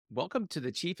Welcome to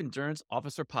the Chief Endurance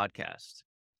Officer Podcast.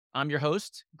 I'm your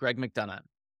host, Greg McDonough.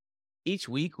 Each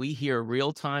week, we hear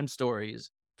real time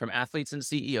stories from athletes and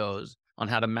CEOs on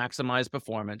how to maximize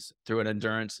performance through an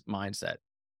endurance mindset.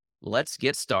 Let's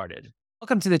get started.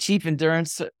 Welcome to the Chief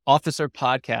Endurance Officer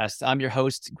Podcast. I'm your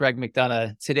host, Greg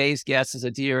McDonough. Today's guest is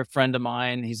a dear friend of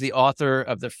mine. He's the author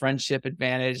of the Friendship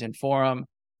Advantage and Forum,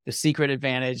 The Secret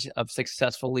Advantage of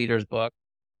Successful Leaders book.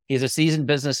 He's a seasoned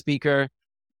business speaker,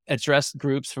 addressed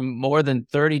groups from more than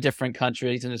 30 different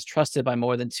countries, and is trusted by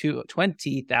more than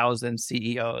 20,000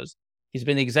 CEOs. He's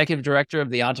been the executive director of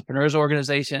the Entrepreneurs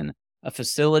Organization, a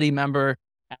facility member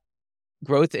at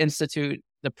Growth Institute,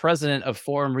 the president of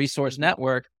Forum Resource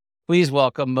Network. Please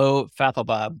welcome Mo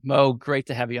Fathelbab. Mo, great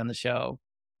to have you on the show.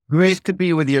 Great to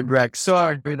be with you, Greg.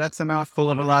 Sorry, that's a mouthful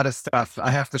of a lot of stuff.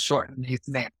 I have to shorten these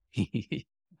names.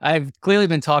 I've clearly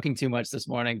been talking too much this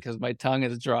morning because my tongue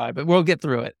is dry, but we'll get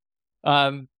through it.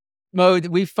 Mo,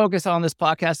 we focus on this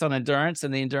podcast on endurance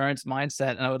and the endurance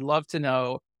mindset, and I would love to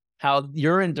know how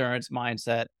your endurance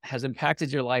mindset has impacted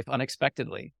your life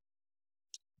unexpectedly.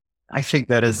 I think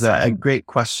that is a great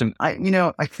question. I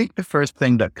think the first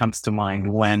thing that comes to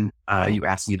mind when you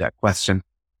ask me that question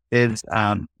is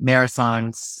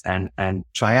marathons and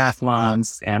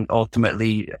triathlons and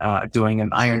ultimately doing an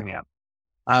Ironman.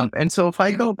 And so if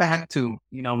I go back to,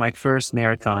 my first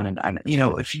marathon and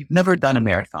if you've never done a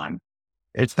marathon,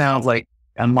 it sounds like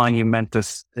a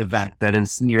monumentous event that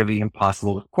is nearly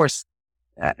impossible. Of course,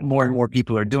 more and more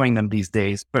people are doing them these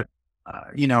days, but,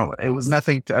 it was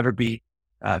nothing to ever be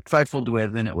trifled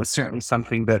with. And it was certainly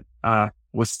something that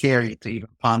was scary to even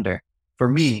ponder for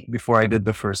me before I did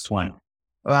the first one.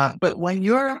 But when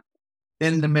you're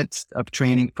in the midst of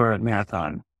training for a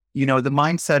marathon, the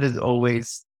mindset is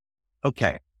always,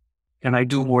 okay, can I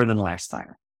do more than last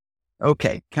time?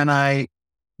 Okay, can I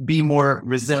be more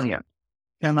resilient?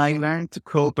 Can I learn to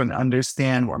cope and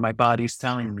understand what my body's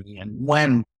telling me and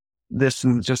when this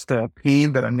is just a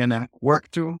pain that I'm going to work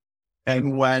through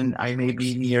and when I may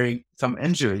be nearing some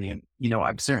injury? And,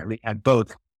 I've certainly had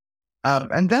both.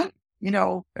 And then,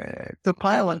 to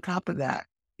pile on top of that,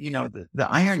 the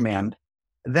Ironman,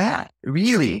 that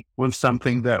really was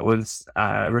something that was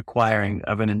requiring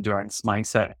of an endurance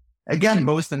mindset. Again,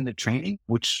 most in the training,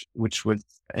 which was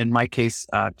in my case,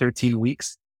 13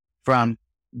 weeks from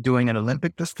doing an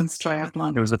Olympic distance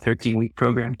triathlon. There was a 13-week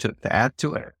program to add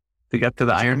to it to get to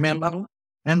the Ironman level.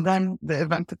 And then the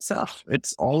event itself,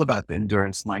 it's all about the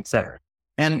endurance mindset.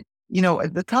 And,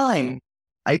 at the time,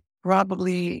 I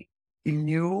probably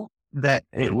knew that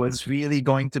it was really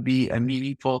going to be a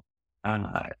meaningful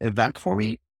event for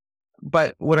me.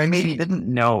 But what I maybe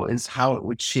didn't know is how it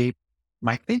would shape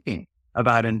my thinking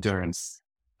about endurance,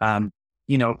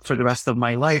 for the rest of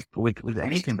my life with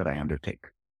anything that I undertake.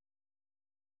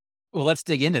 Well, let's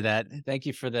dig into that. Thank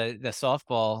you for the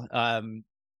softball.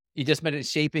 You just mentioned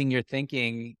shaping your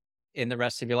thinking in the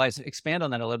rest of your life. Expand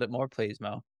on that a little bit more, please,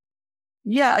 Mo.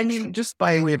 Yeah, I mean, just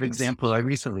by way of example, I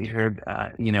recently heard,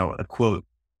 a quote,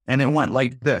 and it went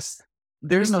like this: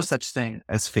 "There's no such thing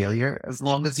as failure as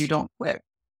long as you don't quit."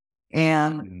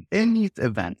 And in these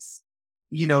events,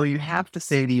 you have to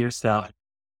say to yourself,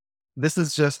 this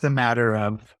is just a matter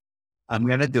of, I'm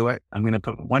going to do it. I'm going to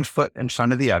put one foot in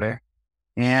front of the other.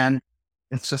 And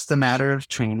it's just a matter of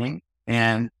training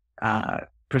and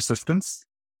persistence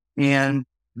and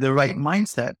the right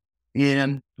mindset.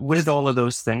 And with all of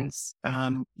those things,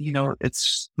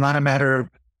 it's not a matter of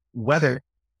whether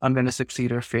I'm going to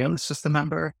succeed or fail. It's just a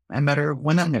matter of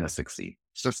when I'm going to succeed.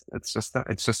 It's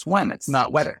just when. It's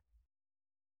not whether.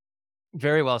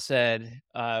 Very well said.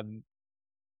 I'd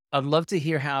love to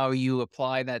hear how you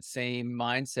apply that same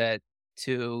mindset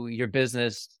to your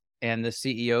business and the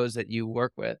CEOs that you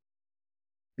work with.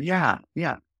 Yeah.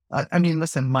 I mean,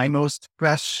 listen, my most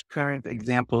fresh current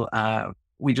example,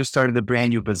 we just started a brand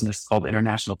new business called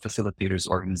International Facilitators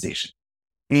Organization.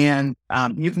 And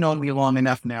you've known me long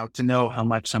enough now to know how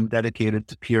much I'm dedicated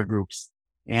to peer groups.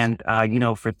 And,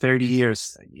 for 30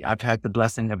 years, I've had the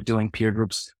blessing of doing peer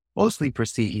groups, mostly for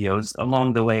CEOs,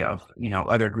 along the way of,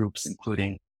 other groups,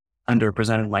 including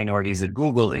underrepresented minorities at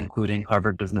Google, including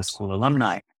Harvard Business School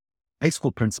alumni, high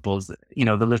school principals,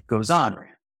 the list goes on.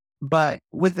 But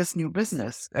with this new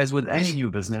business, as with any new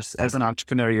business, as an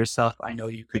entrepreneur yourself, I know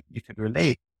you could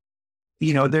relate.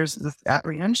 There's this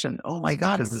apprehension. Oh my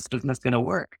God, is this business going to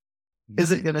work?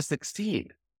 Is it going to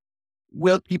succeed?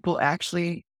 Will people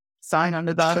actually sign on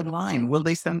the dotted line? Will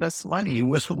they send us money?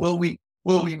 Will we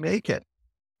make it?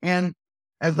 And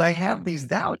as I have these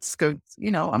doubts, because,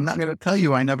 I'm not going to tell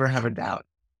you I never have a doubt.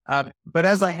 But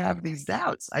as I have these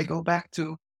doubts, I go back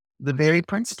to the very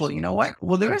principle. You know what?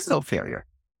 Well, there is no failure.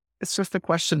 It's just a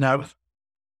question of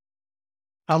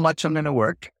how much I'm going to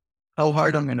work, how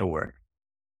hard I'm going to work,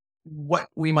 what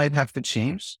we might have to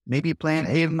change. Maybe plan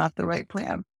A is not the right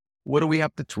plan. What do we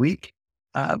have to tweak?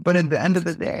 But at the end of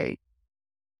the day,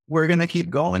 we're going to keep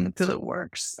going until it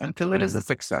works, until it is a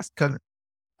success. Because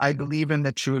I believe in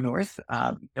the true north.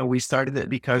 We started it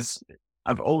because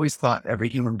I've always thought every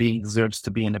human being deserves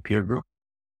to be in a peer group.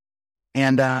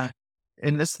 And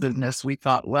in this business, we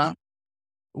thought, well,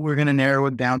 we're going to narrow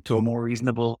it down to a more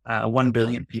reasonable 1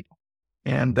 billion people.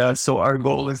 And so our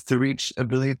goal is to reach 1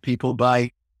 billion people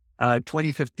by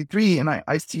 2053. And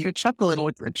I see you chuckle, and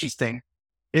what's interesting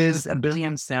is 1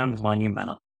 billion sounds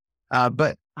monumental.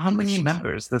 But how many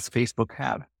members does Facebook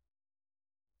have?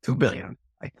 2 billion,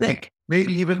 I think,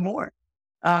 maybe even more.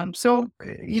 So,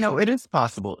 it is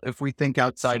possible if we think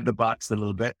outside the box a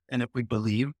little bit, and if we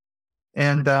believe,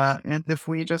 and if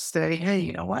we just say, hey,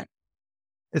 you know what?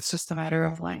 It's just a matter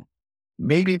of when.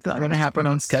 Maybe it's not going to happen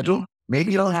on schedule.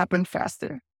 Maybe it'll happen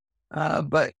faster.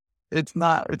 But it's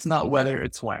not whether,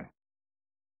 it's when.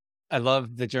 I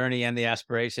love the journey and the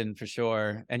aspiration for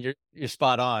sure. And you're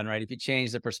spot on, right? If you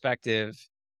change the perspective,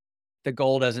 the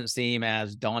goal doesn't seem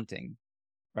as daunting,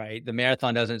 right? The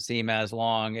marathon doesn't seem as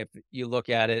long if you look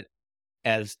at it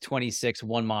as 26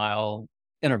 1-mile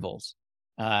intervals.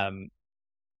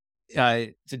 So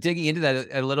digging into that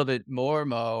a little bit more,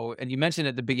 Mo, and you mentioned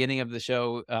at the beginning of the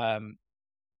show,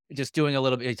 just doing a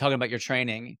little bit, talking about your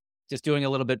training, just doing a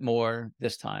little bit more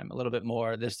this time, a little bit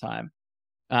more this time.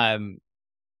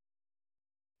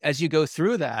 As you go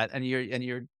through that and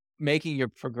you're making your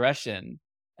progression,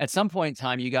 at some point in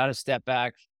time, you got to step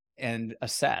back and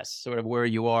assess sort of where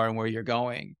you are and where you're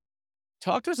going.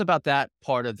 Talk to us about that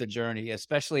part of the journey,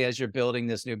 especially as you're building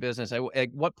this new business.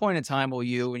 At what point in time will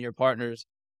you and your partners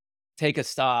take a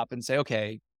stop and say,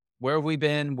 okay, where have we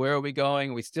been? Are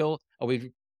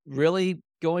we really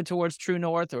going towards true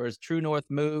north, or is true north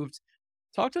moved?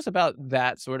 Talk to us about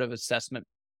that sort of assessment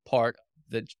part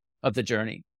of the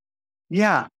journey.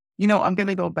 Yeah. I'm going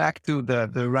to go back to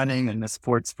the running and the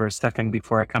sports for a second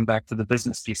before I come back to the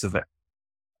business piece of it.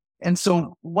 And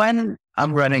so when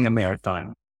I'm running a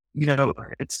marathon,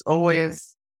 I'm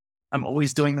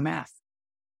always doing the math.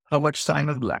 How much time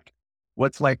is left?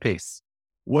 What's my pace?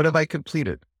 What have I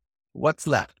completed? What's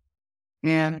left?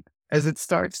 And as it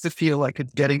starts to feel like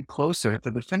it's getting closer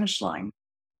to the finish line,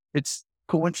 it's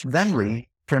coincidentally,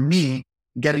 for me,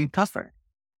 getting tougher.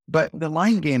 But the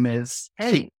line game is,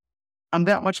 hey, I'm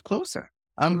that much closer.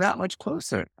 I'm that much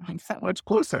closer. I'm that much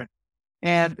closer.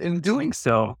 And in doing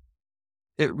so,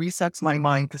 it resets my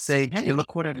mind to say, hey,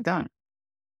 look what I've done.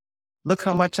 Look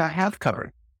how much I have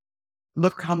covered.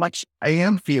 Look how much I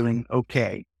am feeling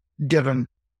okay, given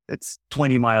it's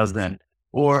 20 miles in.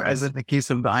 Or as in the case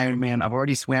of the Ironman, I've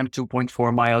already swam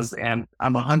 2.4 miles and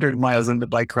I'm 100 miles in the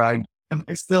bike ride. And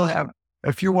I still have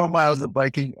a few more miles of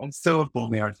biking and still a full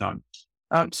marathon.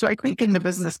 So I think in the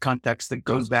business context, it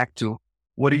goes back to,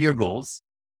 what are your goals?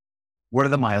 What are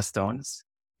the milestones?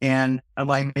 And am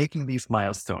I making these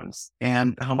milestones?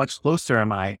 And how much closer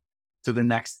am I to the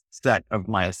next set of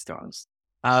milestones?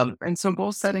 And so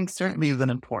goal setting certainly is an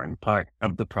important part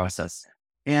of the process.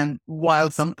 And while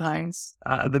sometimes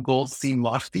the goals seem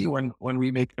lofty when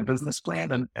we make a business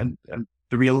plan and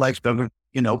the real life doesn't,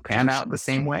 pan out the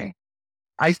same way,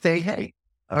 I say, hey,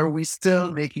 are we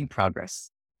still making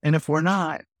progress? And if we're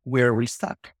not, where are we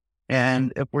stuck?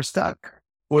 And if we're stuck,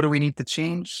 what do we need to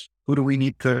change? Who do we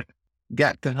need to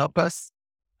get to help us?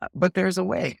 But there's a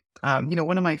way.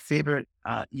 One of my favorite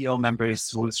EO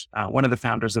members was one of the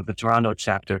founders of the Toronto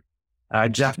chapter,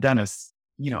 Jeff Dennis.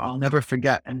 I'll never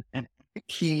forget. And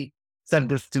he said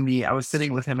this to me. I was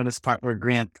sitting with him and his partner,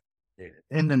 Grant,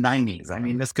 in the 90s. I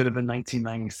mean, this could have been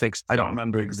 1996. I don't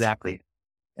remember exactly.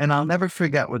 And I'll never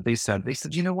forget what they said. They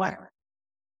said, you know what?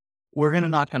 We're going to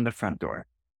knock on the front door.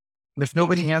 And if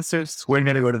nobody answers, we're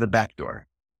going to go to the back door.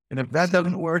 And if that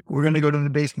doesn't work, we're going to go to the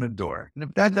basement door. And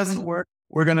if that doesn't work,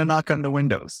 we're going to knock on the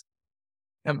windows.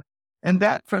 And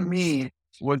that for me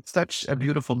was such a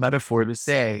beautiful metaphor to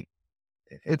say,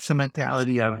 it's a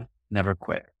mentality of never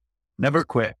quit. Never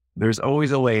quit. There's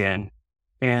always a way in.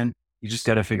 And you just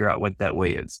got to figure out what that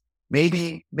way is.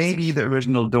 Maybe the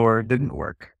original door didn't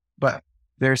work, but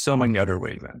there's so many other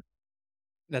ways in.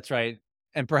 That's right.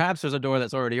 And perhaps there's a door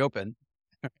that's already open.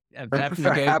 And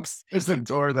perhaps there's a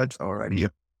door that's already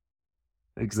open.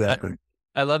 Exactly.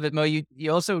 I love it, Mo.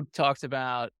 You also talked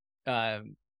about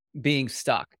being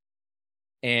stuck,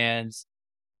 and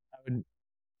I would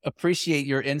appreciate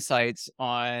your insights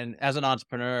on, as an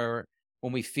entrepreneur,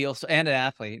 when we feel, and an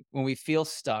athlete, when we feel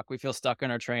stuck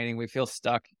in our training, we feel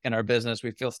stuck in our business,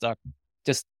 we feel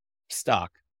just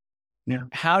stuck. Yeah.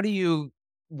 How do you,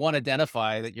 one,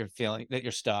 identify that you're feeling that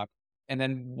you're stuck, And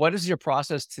then what is your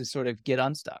process to sort of get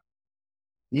unstuck?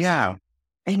 Yeah.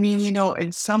 I mean,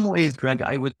 in some ways, Greg,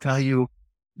 I would tell you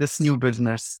this new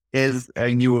business is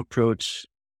a new approach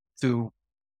to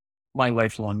my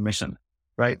lifelong mission,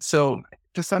 right? So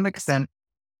to some extent,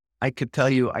 I could tell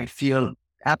you, I feel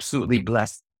absolutely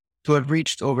blessed to have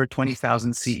reached over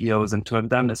 20,000 CEOs and to have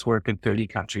done this work in 30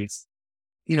 countries.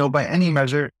 By any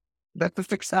measure, that's a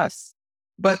success.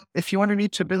 But if you want to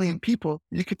reach 1 billion people,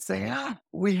 you could say,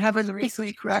 we haven't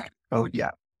recently cracked the code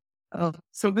yet.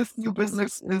 So this new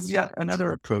business is yet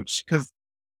another approach because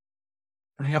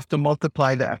I have to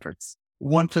multiply the efforts.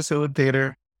 One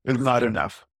facilitator is not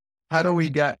enough. How do we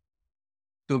get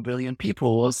to 1 billion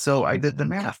people? Well, so I did the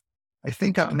math. I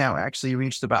think I've now actually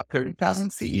reached about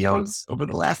 30,000 CEOs over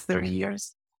the last 30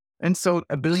 years. And so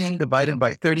 1 billion divided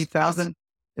by 30,000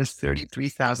 is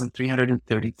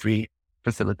 33,333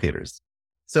 facilitators.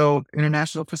 So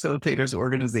International Facilitators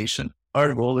Organization,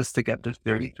 our goal is to get to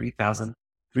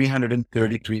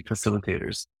 33,333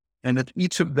 facilitators. And that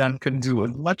each of them can do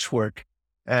as much work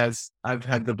as I've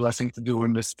had the blessing to do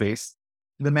in this space.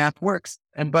 The math works.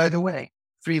 And by the way,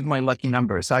 3 is my lucky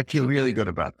number. So I feel really good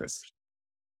about this.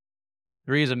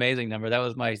 3 is an amazing number. That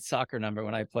was my soccer number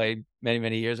when I played many,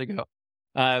 many years ago.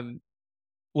 Well,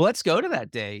 let's go to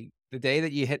that day, the day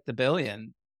that you hit the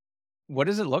billion. What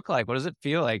does it look like? What does it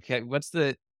feel like?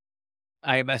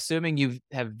 I'm assuming you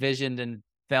have visioned and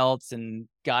felt and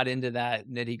got into that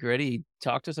nitty gritty.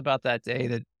 Talk to us about that day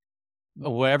that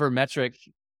whatever metric,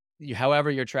 however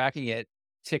you're tracking it,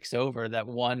 ticks over that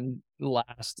one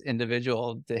last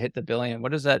individual to hit the billion.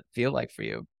 What does that feel like for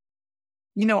you?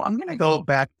 I'm going to go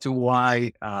back to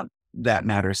why that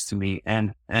matters to me,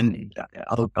 and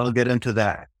I'll get into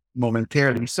that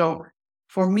momentarily. So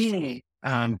for me,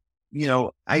 I've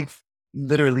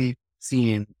literally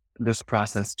seen this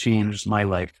process change my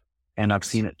life, and I've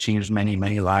seen it change many,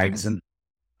 many lives, and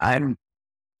I'm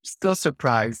still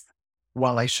surprised,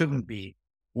 while I shouldn't be,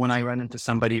 when I run into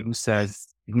somebody who says,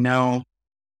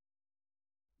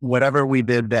 whatever we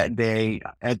did that day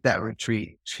at that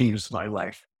retreat changed my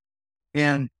life.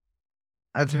 And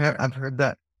I've heard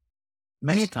that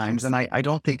many times, and I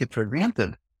don't take it for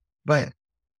granted. But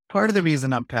part of the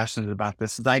reason I'm passionate about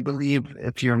this is I believe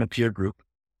if you're in a peer group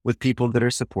with people that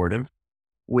are supportive,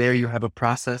 where you have a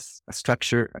process, a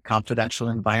structure, a confidential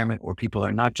environment where people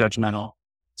are not judgmental,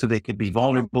 so they could be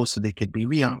vulnerable, so they could be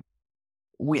real,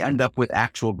 we end up with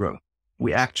actual growth.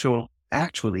 We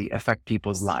actually affect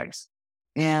people's lives.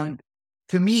 And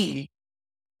to me,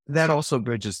 that also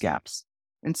bridges gaps.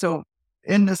 And so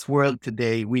in this world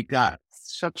today, we've got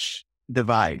such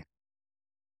divide,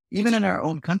 even in our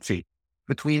own country,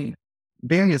 between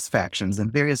various factions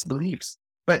and various beliefs.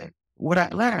 But what I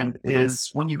learned is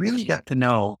when you really get to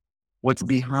know what's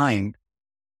behind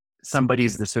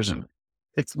somebody's decision,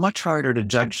 it's much harder to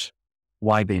judge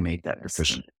why they made that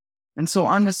decision. And so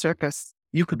on the surface,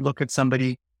 you could look at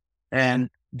somebody and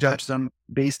judge them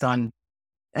based on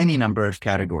any number of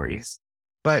categories.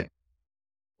 But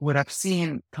what I've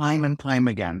seen time and time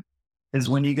again is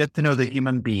when you get to know the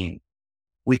human being,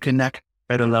 we connect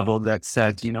at a level that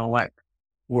says, you know what,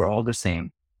 we're all the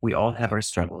same. We all have our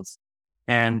struggles.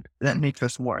 And that makes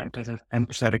us more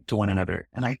empathetic to one another.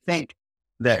 And I think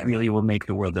that really will make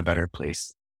the world a better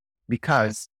place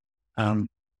because,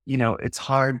 it's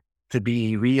hard to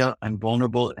be real and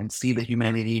vulnerable and see the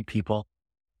humanity in people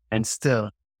and still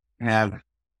have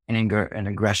anger and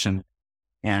aggression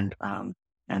and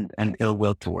ill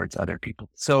will towards other people.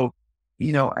 So,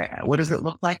 what does it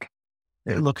look like?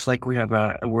 It looks like we have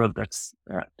a world that's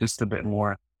just a bit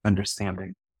more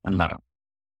understanding and loving.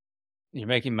 You're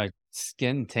making my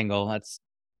skin tingle. That's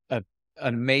an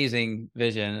amazing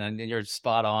vision, and you're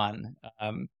spot on.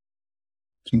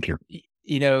 Thank you.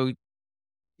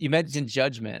 You mentioned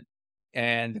judgment,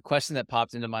 and the question that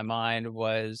popped into my mind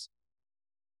was,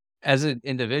 as an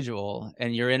individual,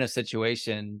 and you're in a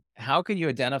situation, how can you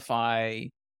identify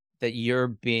that you're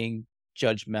being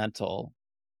judgmental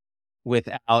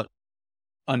without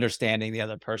understanding the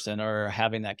other person or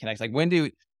having that connection?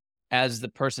 Like as the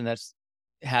person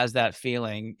has that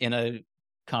feeling in a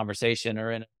conversation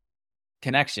or in a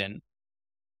connection,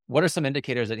 what are some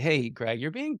indicators that, hey, Greg,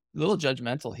 you're being a little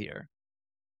judgmental here?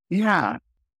 Yeah.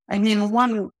 I mean,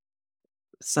 one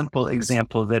simple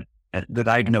example that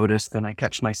I've noticed and I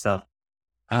catch myself,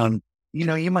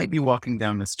 you might be walking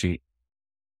down the street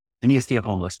and you see a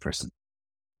homeless person.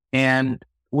 And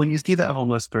when you see that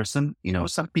homeless person,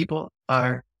 some people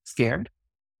are scared.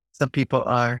 Some people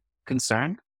are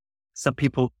concerned. Some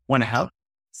people want to help.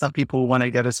 Some people want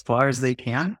to get as far as they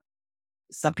can.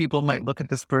 Some people might look at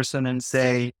this person and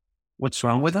say, what's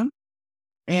wrong with them?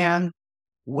 And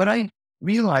what I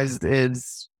realized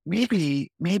is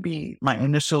maybe my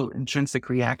initial intrinsic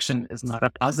reaction is not a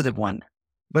positive one,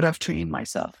 but I've trained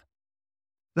myself.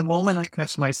 The moment I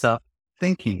catch myself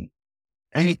thinking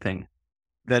anything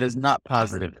that is not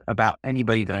positive about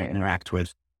anybody that I interact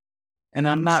with, and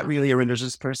I'm not really a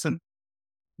religious person,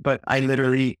 but I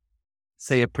literally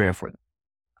say a prayer for them.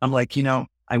 I'm like,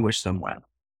 I wish them well.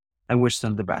 I wish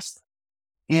them the best.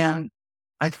 And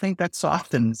I think that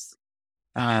softens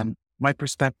my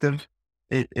perspective.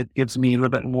 It gives me a little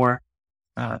bit more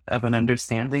of an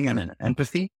understanding and an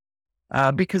empathy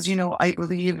because, I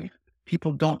believe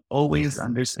people don't always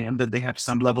understand that they have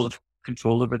some level of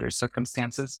control over their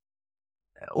circumstances,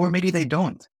 or maybe they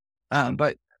don't.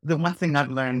 But the one thing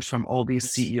I've learned from all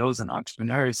these CEOs and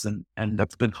entrepreneurs, and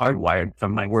that's been hardwired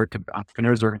from my work at the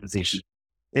Entrepreneurs Organization,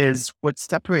 is what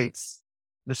separates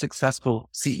the successful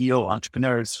CEO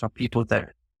entrepreneurs from people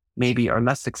that maybe are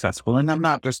less successful. And I'm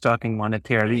not just talking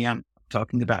monetarily, I'm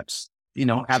talking about,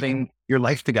 having your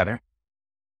life together,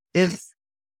 is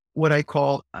what I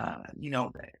call,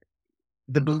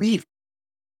 the belief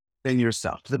in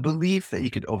yourself, the belief that you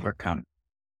could overcome,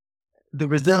 the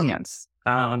resilience.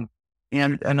 And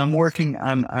I'm working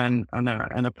on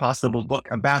a possible book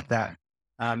about that.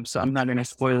 So I'm not going to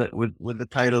spoil it with the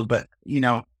title, but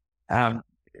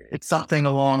it's something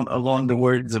along the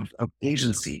words of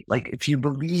agency. Like if you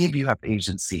believe you have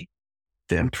agency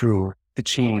to improve, to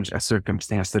change a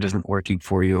circumstance that isn't working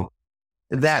for you,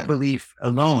 that belief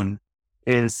alone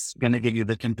is going to give you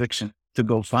the conviction to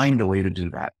go find a way to do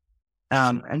that.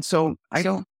 And so I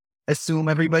don't assume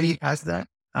everybody has that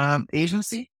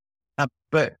agency,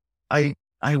 but I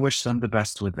wish them the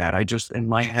best with that. I just, in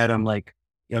my head, I'm like,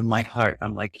 in my heart,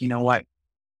 I'm like, you know what?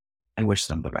 I wish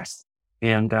them the best.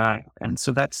 And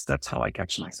so that's how I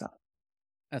catch myself.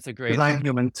 That's a Because great, I'm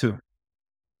human too.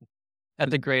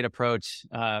 that's a great approach.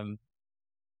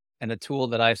 And a tool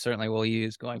that I certainly will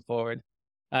use going forward.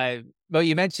 But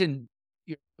you mentioned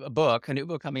a new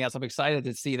book coming out. So I'm excited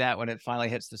to see that when it finally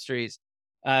hits the streets.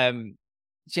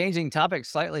 Changing topics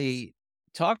slightly,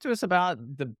 talk to us about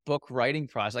the book writing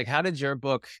process. Like, how did your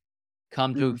book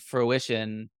come to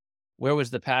fruition? Where was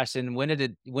the passion? When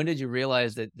did you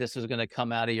realize that this was going to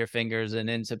come out of your fingers and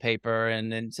into paper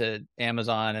and into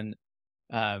Amazon? And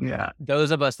Yeah. those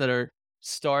of us that are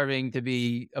starving to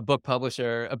be a book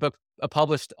publisher, a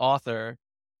published author,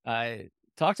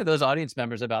 talk to those audience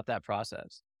members about that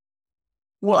process.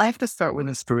 Well, I have to start with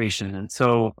inspiration. And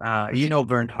so,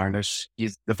 Vern Harnish,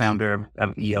 he's the founder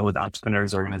of EO, the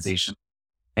Entrepreneurs Organization,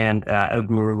 and a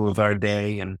guru of our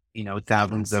day. And,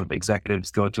 thousands of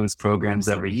executives go to his programs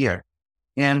every year.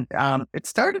 And it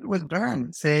started with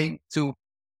Vern saying to,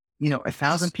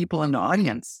 1,000 people in the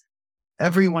audience,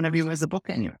 every one of you has a book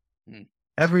in you,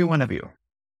 every one of you.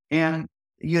 And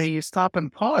you stop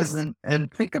and pause and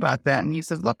think about that. And he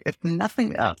says, look, if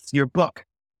nothing else, your book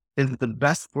is the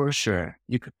best brochure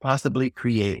you could possibly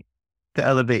create to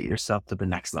elevate yourself to the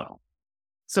next level.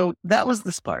 So that was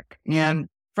the spark. And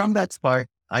from that spark,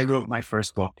 I wrote my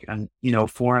first book and,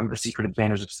 Forum, The Secret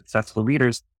Advantage of Successful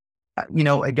Leaders.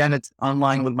 Again, it's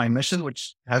online with my mission,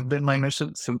 which has been my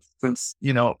mission since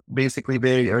basically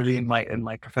very early in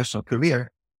my professional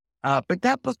career. But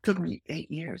that book took me 8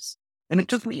 years. And it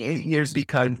took me 8 years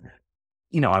because,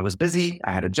 I was busy.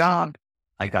 I had a job.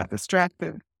 I got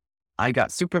distracted. I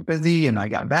got super busy and I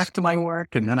got back to my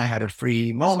work. And then I had a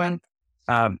free moment.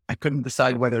 I couldn't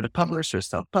decide whether to publish or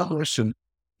self-publish. And,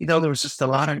 there was just a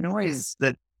lot of noise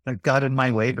that got in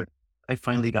my way, but I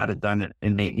finally got it done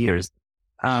in 8 years.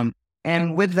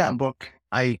 And with that book,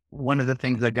 one of the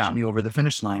things that got me over the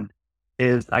finish line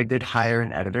is I did hire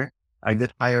an editor. I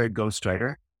did hire a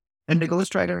ghostwriter. And the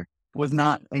ghostwriter was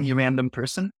not any random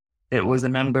person. It was a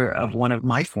member of one of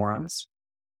my forums,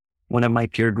 one of my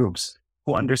peer groups,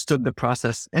 who understood the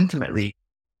process intimately.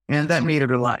 And that made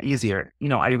it a lot easier.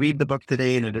 I read the book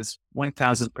today and it is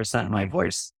 1000% my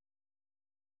voice.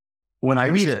 When I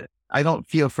read it, I don't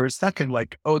feel for a second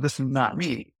like, oh, this is not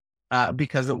me,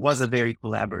 because it was a very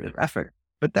collaborative effort.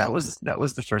 But that was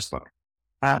the first book.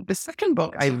 The second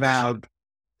book, I vowed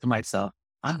to myself,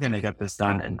 I'm going to get this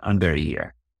done in under a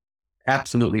year.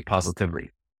 Absolutely, positively.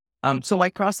 So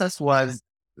my process was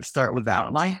start with the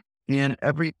outline and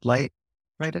every flight,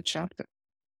 write a chapter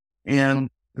and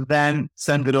then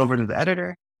send it over to the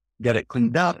editor, get it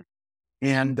cleaned up.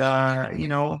 And,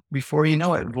 before you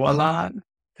know it, voila,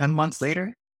 10 months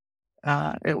later,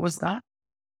 it was that.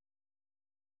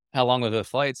 How long were the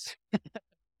flights?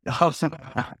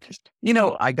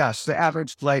 The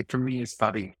average flight for me is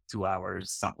probably 2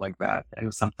 hours, something like that.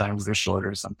 And sometimes they're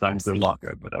shorter, sometimes they're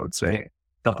longer, but I would say a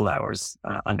couple hours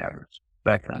on average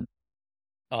back then.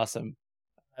 Awesome.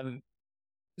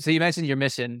 So you mentioned your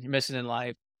mission in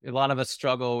life. A lot of us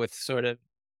struggle with sort of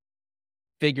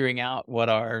figuring out what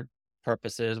our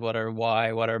purpose is, what our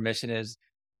why, what our mission is.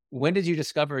 When did you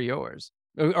discover yours?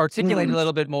 Articulate a Mm,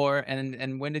 little bit more,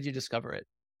 and when did you discover it?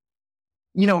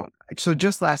 You know, so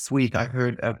just last week I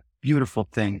heard a beautiful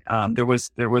thing. There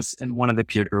was in one of the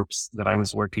peer groups that I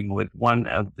was working with, one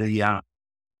of the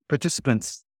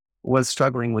participants was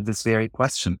struggling with this very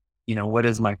question. What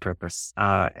is my purpose?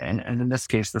 And in this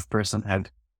case, this person had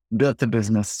built the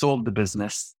business, sold the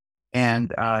business,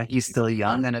 and he's still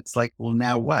young. And it's like, well,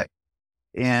 now what?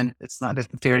 And it's not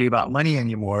necessarily about money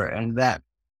anymore. And that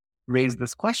raised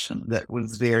this question that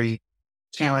was very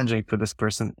challenging for this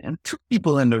person. And two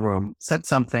people in the room said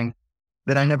something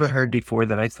that I never heard before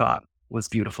that I thought was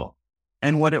beautiful.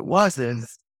 And what it was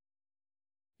is,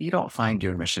 you don't find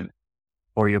your mission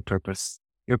or your purpose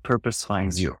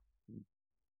finds you.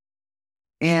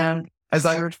 And as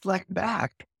I reflect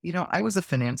back, I was a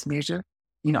finance major.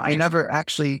 I never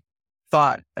actually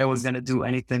thought I was going to do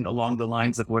anything along the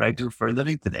lines of what I do for a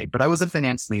living today, but I was a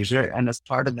finance major. And as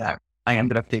part of that, I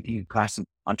ended up taking a class in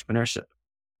entrepreneurship.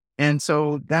 And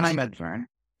so then I met Vern.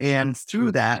 And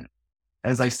through that,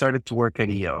 as I started to work at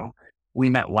EO, we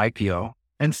met YPO.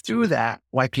 And through that,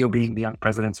 YPO being the Young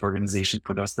Presidents Organization,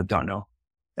 for those that don't know.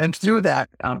 And through that,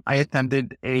 I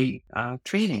attended a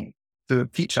training to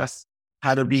teach us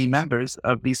how to be members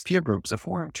of these peer groups, a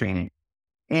forum training.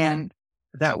 And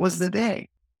that was the day.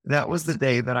 That was the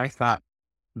day that I thought,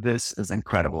 this is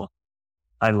incredible.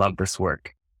 I love this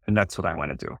work. And that's what I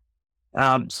want to do.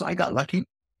 So I got lucky.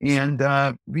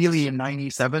 And really in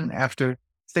 97, after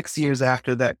 6 years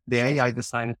after that day, I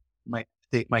decided to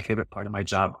take my favorite part of my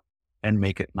job and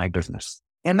make it my business.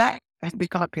 And that has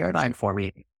become a paradigm for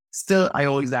me. Still, I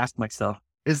always ask myself,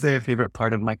 is there a favorite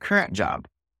part of my current job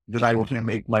that I want to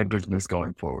make my business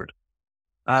going forward?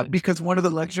 Because one of the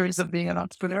luxuries of being an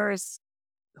entrepreneur is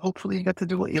hopefully you get to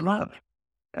do what you love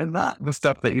and not the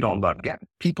stuff that you don't love. Get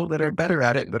people that are better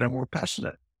at it, that are more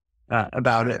passionate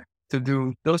about it, to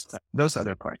do those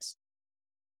other parts.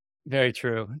 Very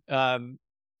true.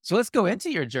 So let's go into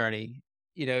your journey.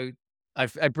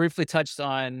 I briefly touched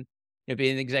on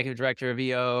being the executive director of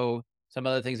EO, some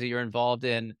other things that you're involved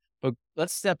in, but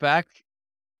let's step back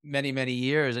many, many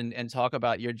years and talk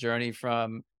about your journey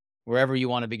from wherever you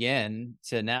want to begin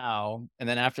to now. And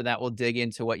then after that, we'll dig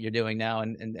into what you're doing now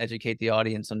and educate the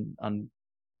audience on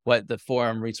what the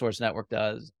Forum Resource Network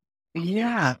does.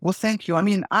 Yeah. Well, thank you. I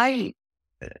mean, I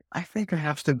think I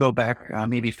have to go back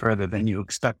maybe further than you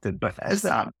expected, but as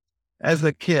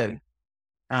a kid,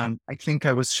 I think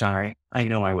I was shy. I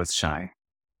know I was shy.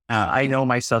 I know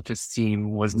my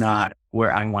self-esteem was not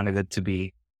where I wanted it to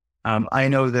be. I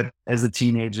know that as a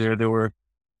teenager, there were,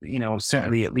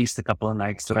 certainly at least a couple of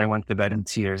nights that I went to bed in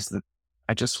tears, that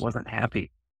I just wasn't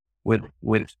happy with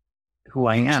who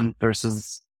I am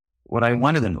versus what I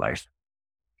wanted in life.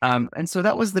 And so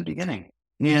that was the beginning.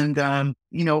 And,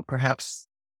 perhaps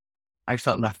I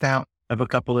felt left out of a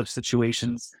couple of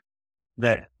situations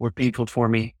that were painful for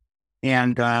me.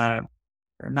 And,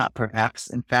 or not perhaps,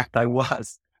 in fact, I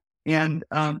was. And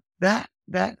that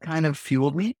kind of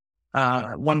fueled me.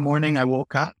 One morning I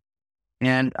woke up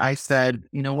and I said,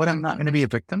 you know what, I'm not going to be a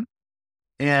victim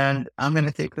and I'm going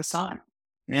to take this on.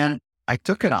 And I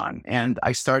took it on and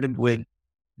I started with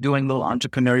doing little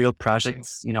entrepreneurial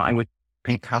projects. I would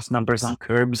paint house numbers on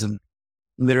curbs and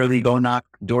literally go knock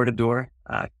door to door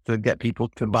to get people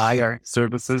to buy our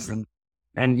services.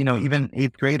 And even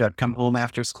eighth grade, I'd come home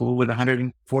after school with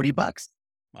 $140.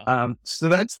 Wow. So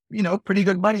that's, pretty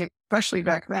good money, especially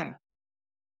back then.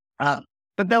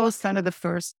 But that was kind of the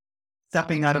first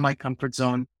stepping out of my comfort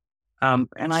zone.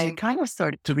 And I kind of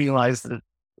started to realize that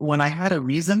when I had a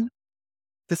reason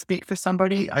to speak to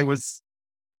somebody, I was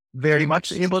very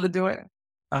much able to do it.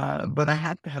 But I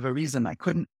had to have a reason. I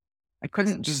couldn't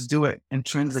just do it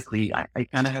intrinsically. I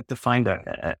kind of had to find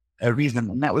a reason.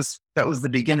 And that was the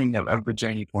beginning of the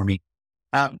journey for me.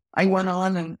 I went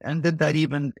on and did that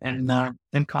even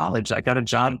in college. I got a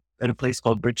job at a place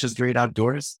called Britches Great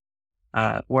Outdoors,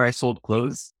 where I sold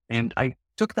clothes. And I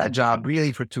took that job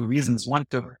really for two reasons. One,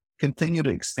 to continue to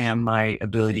expand my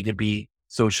ability to be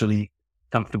socially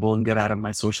comfortable and get out of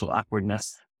my social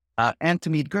awkwardness, and to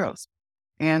meet girls.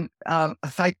 And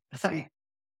I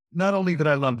not only did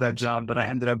I love that job, but I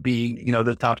ended up being,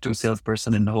 the top two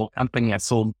salesperson in the whole company. I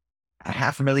sold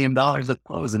 $500,000 of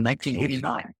clothes in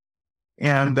 1989.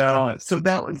 And so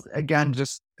that was, again,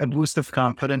 just a boost of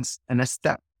confidence and a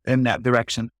step in that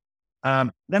direction.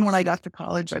 Then when I got to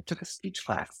college, I took a speech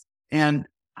class. And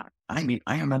I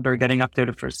remember getting up there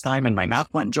the first time and my mouth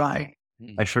went dry.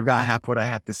 I forgot half what I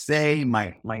had to say.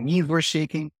 My knees were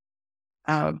shaking.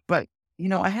 But,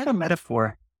 I had a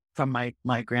metaphor from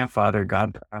my grandfather,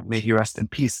 God may he rest in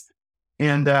peace.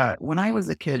 And when I was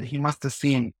a kid, he must have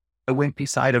seen a wimpy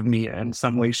side of me in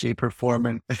some way, shape, or form.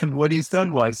 And what he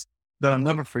said was that I'll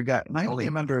never forget. And I only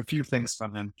remember a few things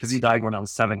from him because he died when I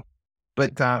was 7.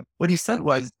 But what he said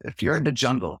was, if you're in the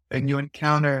jungle and you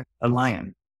encounter a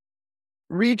lion,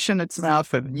 reach in its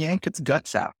mouth and yank its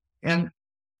guts out. And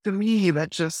to me,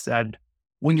 that just said,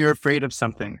 when you're afraid of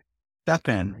something, step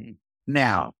in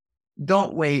now.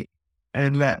 Don't wait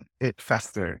and let it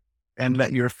fester and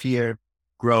let your fear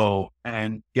grow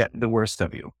and get the worst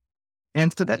of you.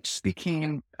 And so that just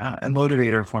became a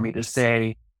motivator for me to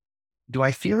say, do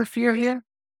I feel a fear here?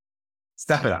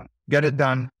 Step it up, get it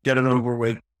done, get it over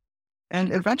with.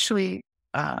 And eventually,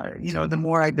 the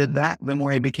more I did that, the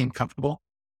more I became comfortable.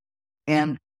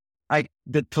 And I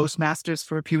did Toastmasters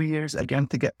for a few years, again,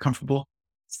 to get comfortable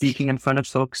speaking in front of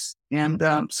folks. And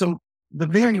so the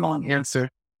very long answer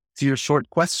to your short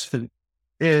question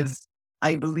is,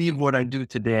 I believe what I do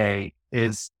today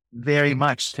is very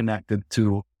much connected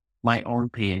to my own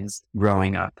pains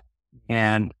growing up.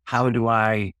 And how do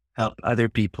I help other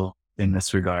people in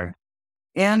this regard?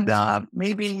 And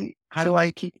maybe how do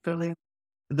I keep filling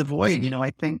the void?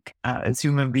 I think as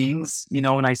human beings,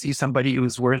 when I see somebody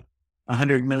who's worth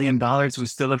 $100 million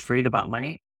who's still afraid about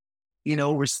money,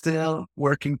 we're still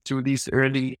working through these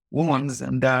early wounds,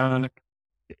 and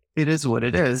it is what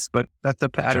it is. But that's a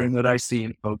pattern that I see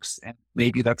in folks, and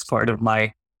maybe that's part of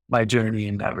my journey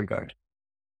in that regard.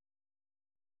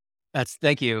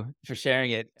 Thank you for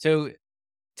sharing it. So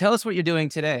tell us what you're doing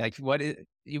today. Like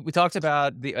we talked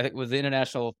about with the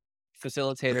International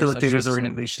Facilitators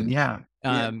Organization. Yeah.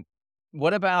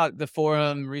 What about the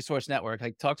Forum Resource Network?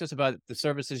 Like, talk to us about the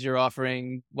services you're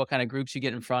offering, what kind of groups you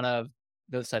get in front of,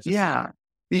 those types of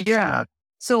things. Yeah.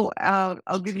 So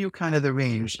I'll give you kind of the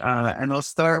range, and I'll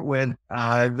start with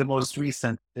the most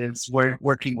recent is we're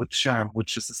working with SHRM,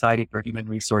 which is Society for Human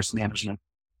Resource Management.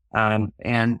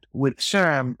 And with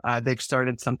SHRM, they've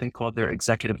started something called their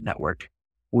Executive Network,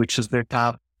 which is their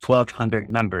top 1,200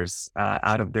 members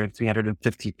out of their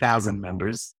 350,000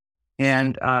 members.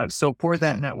 And so for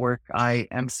that network, I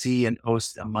MC and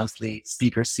host a monthly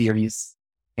speaker series,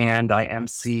 and I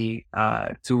MC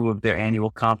 2 of their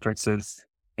annual conferences.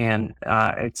 And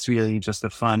it's really just a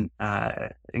fun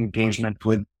engagement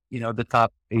with, the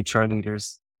top HR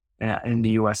leaders in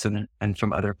the US and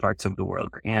from other parts of the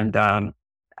world. And,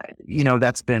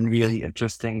 that's been really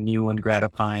interesting, new and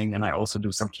gratifying. And I also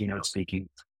do some keynote speaking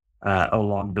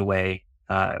along the way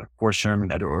for SHRM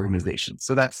and other organizations.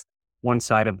 So that's one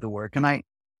side of the work. And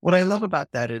what I love about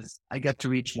that is I get to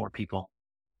reach more people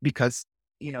because,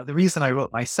 the reason I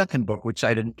wrote my second book, which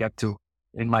I didn't get to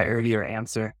in my earlier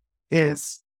answer,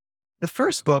 is the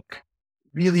first book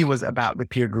really was about the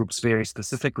peer groups very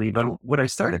specifically. But what I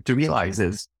started to realize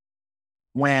is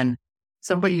when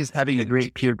somebody is having a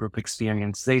great peer group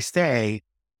experience, they say,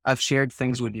 I've shared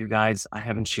things with you guys I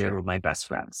haven't shared with my best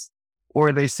friends.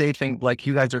 Or they say things like,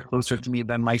 you guys are closer to me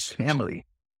than my family.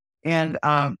 And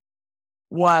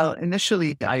while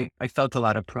initially I felt a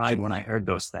lot of pride when I heard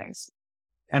those things,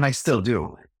 and I still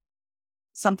do,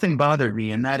 something bothered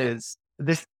me. And that is,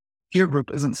 this peer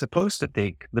group isn't supposed to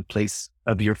take the place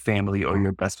of your family or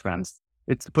your best friends.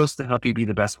 It's supposed to help you be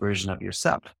the best version of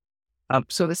yourself.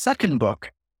 So the second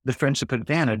book, The Friendship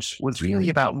Advantage, was really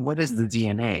about what is the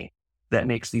DNA that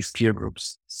makes these peer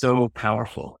groups so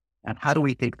powerful, and how do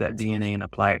we take that DNA and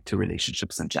apply it to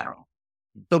relationships in general?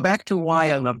 So back to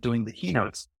why I love doing the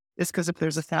keynotes is because if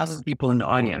there's 1,000 people in the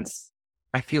audience,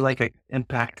 I feel like I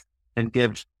impact and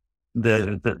give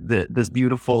this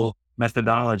beautiful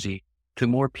methodology to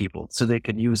more people so they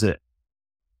can use it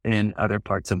in other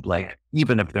parts of life,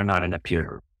 even if they're not in a peer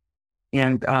group.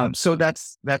 And so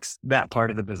that's that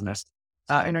part of the business.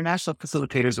 International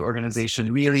Facilitators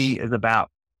Organization really is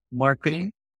about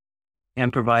marketing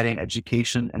and providing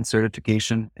education and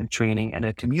certification and training and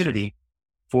a community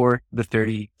for the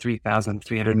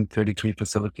 33,333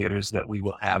 facilitators that we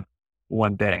will have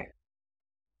one day.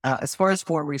 As far as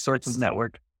Forum Resources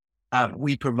Network,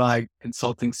 we provide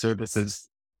consulting services,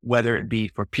 whether it be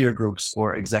for peer groups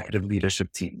or executive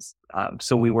leadership teams.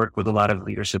 So we work with a lot of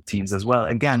leadership teams as well.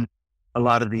 Again, a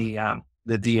lot of the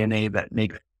DNA that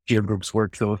makes peer groups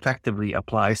work so effectively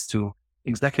applies to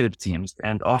executive teams.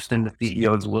 And often the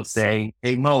CEOs will say,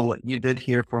 hey, Mo, what you did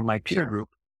here for my peer group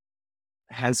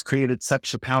has created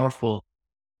such a powerful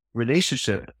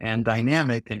relationship and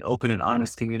dynamic and open and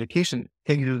honest communication.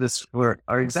 Can you do this for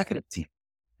our executive team?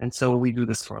 And so we do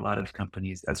this for a lot of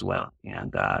companies as well.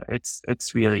 And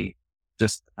it's really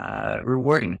just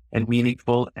rewarding and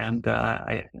meaningful and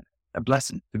a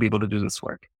blessing to be able to do this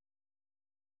work.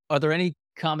 Are there any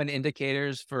common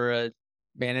indicators for a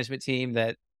management team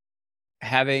that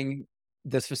having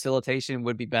this facilitation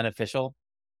would be beneficial?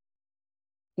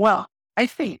 Well, I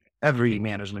think every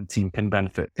management team can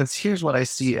benefit because here's what I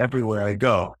see everywhere I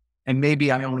go. And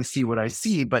maybe I only see what I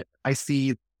see, but I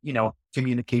see,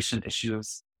 communication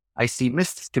issues. I see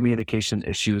miscommunication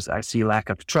issues. I see lack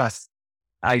of trust.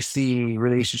 I see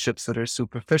relationships that are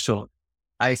superficial.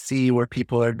 I see where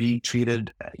people are being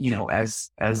treated,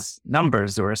 as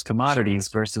numbers or as commodities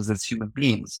versus as human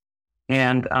beings.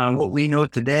 And what we know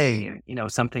today,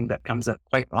 something that comes up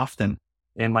quite often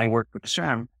in my work with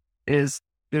SHRM is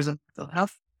there's a mental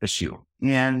health issue,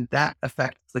 and that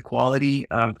affects the quality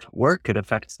of work. It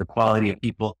affects the quality of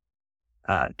people's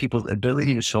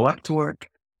ability to show up to work.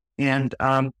 And,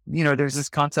 there's this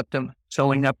concept of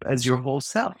showing up as your whole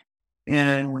self.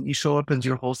 And when you show up as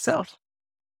your whole self,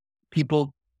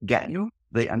 people get you,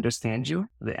 they understand you,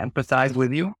 they empathize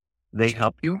with you, they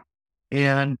help you,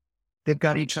 and they've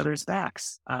got each other's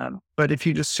backs. But if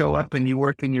you just show up and you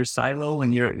work in your silo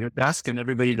and your desk and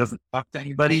everybody doesn't talk to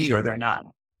anybody or they're not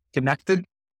connected,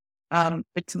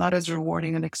 it's not as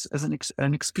rewarding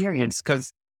an experience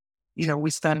because, we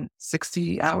spend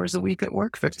 60 hours a week at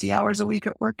work, 50 hours a week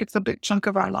at work. It's a big chunk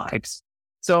of our lives.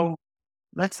 So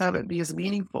let's have it be as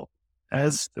meaningful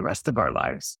as the rest of our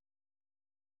lives,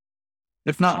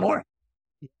 if not more.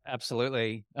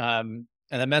 Absolutely. And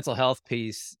the mental health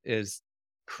piece is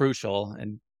crucial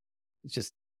and it's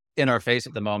just in our face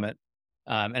at the moment.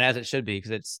 And as it should be,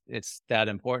 because it's that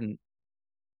important.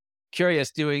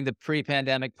 Curious, doing the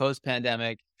pre-pandemic,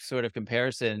 post-pandemic sort of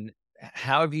comparison,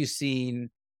 how have you seen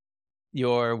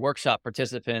your workshop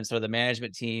participants or the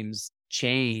management teams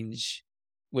change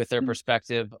with their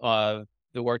perspective of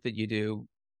the work that you do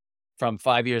from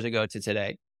 5 years ago to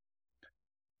today?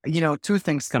 Two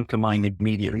things come to mind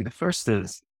immediately. The first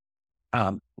is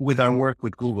with our work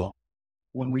with Google.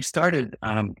 When we started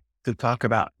to talk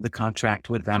about the contract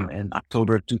with them in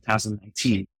October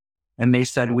 2019, and they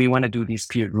said, we want to do these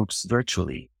peer groups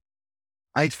virtually.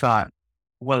 I thought,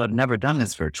 well, I've never done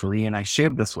this virtually. And I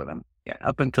shared this with them. Yeah,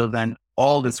 up until then,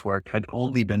 all this work had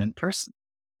only been in person.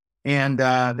 And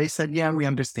they said, yeah, we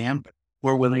understand, but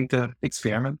we're willing to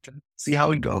experiment and see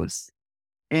how it goes.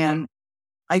 And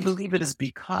I believe it is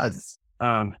because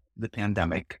of the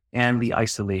pandemic and the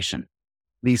isolation.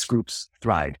 These groups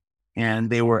thrived and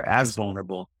they were as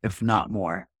vulnerable, if not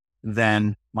more,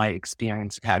 than my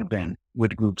experience had been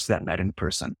with groups that met in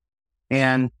person.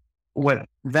 And what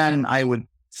then I would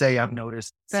say I've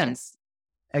noticed since,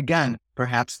 again,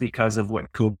 perhaps because of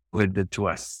what COVID did to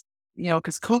us,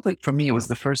 because COVID for me was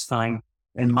the first time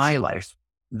in my life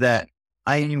that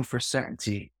I knew for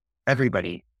certainty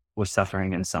everybody was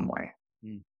suffering in some way,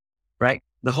 right?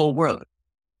 The whole world.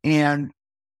 And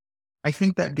I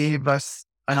think that gave us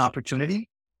an opportunity.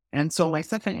 And so my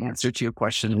second answer to your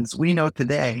question is we know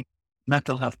today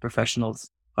mental health professionals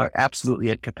are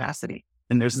absolutely at capacity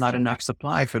and there's not enough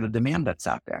supply for the demand that's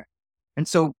out there. And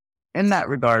so in that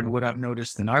regard, what I've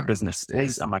noticed in our business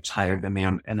is a much higher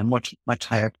demand and a much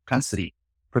higher propensity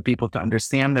for people to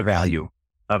understand the value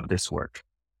of this work.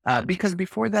 Because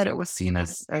before that, it was seen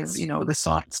as the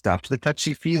soft stuff, the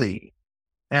touchy feely.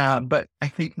 But I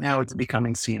think now it's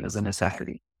becoming seen as a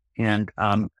necessity. And,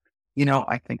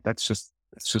 I think it's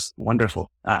just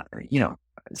wonderful.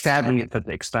 Sadly, it's at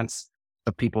the expense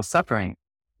of people suffering,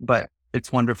 but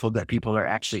it's wonderful that people are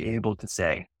actually able to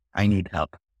say, I need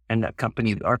help, and that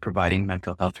companies are providing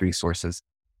mental health resources,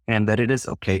 and that it is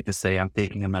okay to say, I'm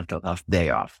taking a mental health day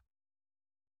off.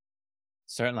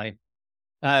 Certainly.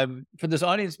 For those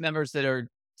audience members that are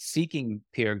seeking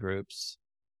peer groups,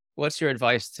 what's your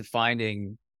advice to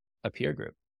finding a peer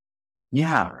group?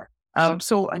 Yeah.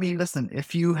 Listen,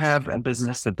 if you have a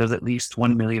business that does at least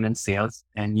 1 million in sales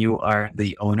and you are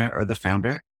the owner or the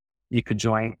founder, you could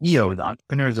join EO, the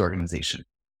Entrepreneurs Organization.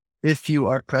 If you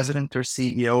are president or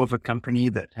CEO of a company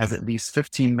that has at least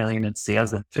 15 million in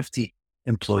sales and 50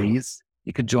 employees,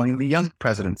 you could join the Young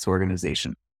Presidents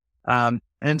Organization. And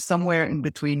somewhere in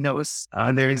between those,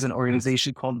 there is an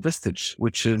organization called Vistage,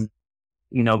 which is,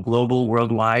 global,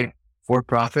 worldwide,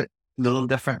 for-profit, a little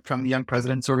different from the Young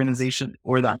Presidents Organization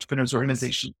or the Entrepreneurs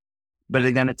Organization. But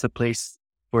again, it's a place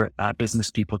for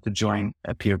business people to join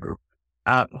a peer group.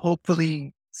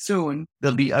 Hopefully soon,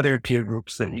 there'll be other peer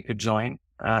groups that you could join.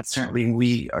 Certainly,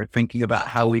 we are thinking about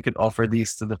how we could offer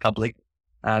these to the public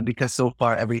because so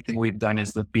far, everything we've done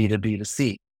is the B2B to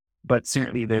C. But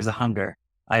certainly, there's a hunger,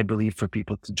 I believe, for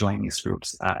people to join these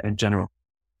groups in general.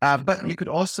 But you could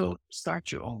also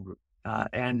start your own group.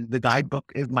 And the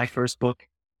guidebook is my first book,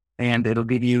 and it'll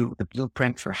give you the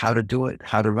blueprint for how to do it,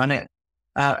 how to run it.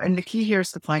 And the key here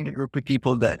is to find a group of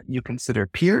people that you consider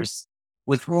peers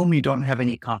with whom you don't have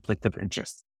any conflict of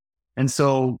interest. And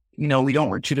so, we don't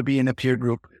want you to be in a peer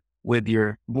group with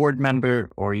your board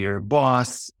member or your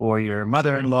boss or your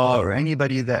mother-in-law or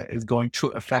anybody that is going to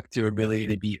affect your ability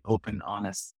to be open,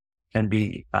 honest, and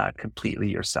be completely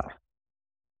yourself.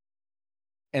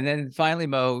 And then finally,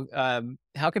 Mo,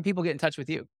 how can people get in touch with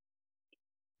you?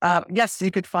 Yes,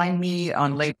 you could find me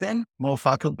on LinkedIn, Mo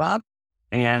Fathelbab,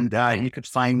 and you could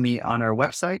find me on our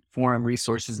website,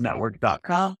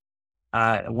 forumresourcesnetwork.com,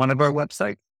 one of our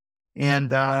websites.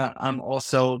 And I'm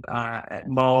also at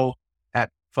Mo at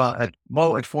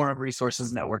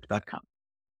forumresourcesnetwork.com.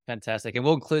 Fantastic. And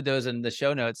we'll include those in the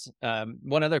show notes.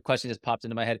 One other question just popped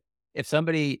into my head. If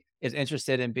somebody is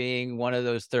interested in being one of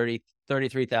those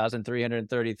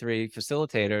 33,333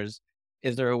 facilitators,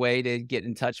 is there a way to get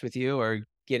in touch with you or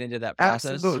get into that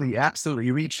process? Absolutely.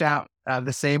 You reach out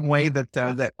the same way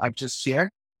that I've just shared.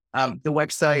 The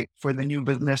website for the new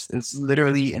business is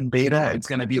literally in beta. It's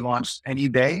going to be launched any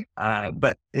day,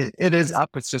 but it is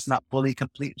up. It's just not fully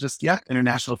complete just yet.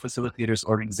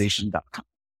 Internationalfacilitatorsorganization.com.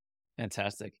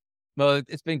 Fantastic. Mo,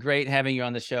 it's been great having you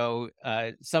on the show.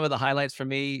 Some of the highlights for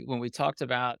me when we talked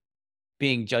about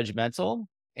being judgmental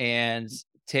and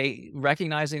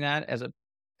recognizing that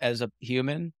as a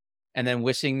human, and then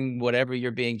wishing whatever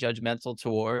you're being judgmental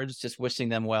towards, just wishing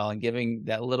them well and giving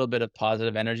that little bit of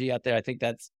positive energy out there. I think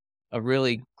that's a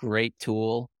really great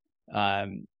tool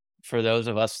for those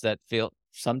of us that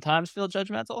sometimes feel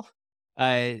judgmental.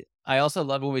 I also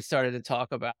love when we started to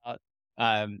talk about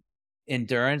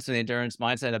endurance and the endurance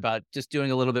mindset, about just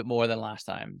doing a little bit more than last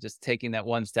time, just taking that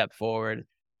one step forward.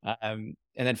 And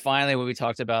then finally, when we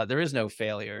talked about there is no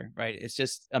failure, right? It's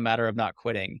just a matter of not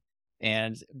quitting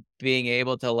and being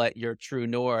able to let your true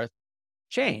north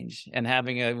change and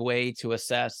having a way to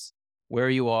assess where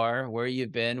you are, where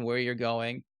you've been, where you're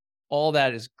going. All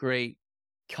that is great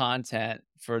content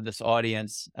for this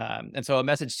audience. And so a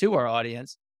message to our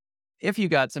audience: if you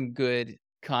got some good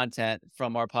content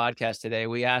from our podcast today,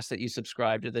 we ask that you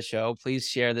subscribe to the show. Please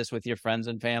share this with your friends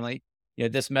and family.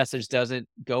 This message doesn't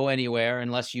go anywhere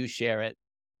unless you share it.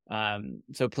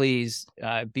 So please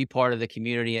be part of the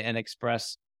community and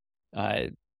express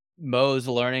Mo's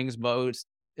learnings, Mo's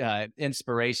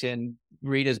inspiration.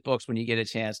 Read his books when you get a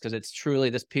chance, because it's truly,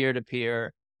 this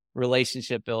peer-to-peer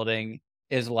relationship building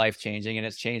is life-changing, and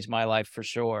it's changed my life for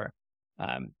sure.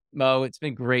 Mo, it's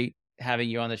been great having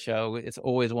you on the show. It's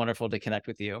always wonderful to connect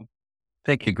with you.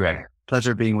 Thank you, Greg.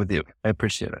 Pleasure being with you. I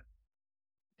appreciate it.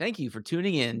 Thank you for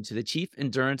tuning in to the Chief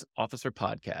Endurance Officer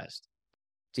podcast.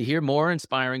 To hear more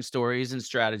inspiring stories and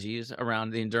strategies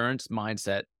around the endurance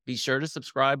mindset, be sure to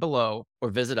subscribe below or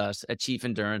visit us at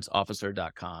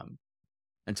chiefenduranceofficer.com.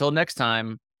 Until next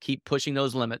time, keep pushing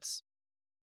those limits.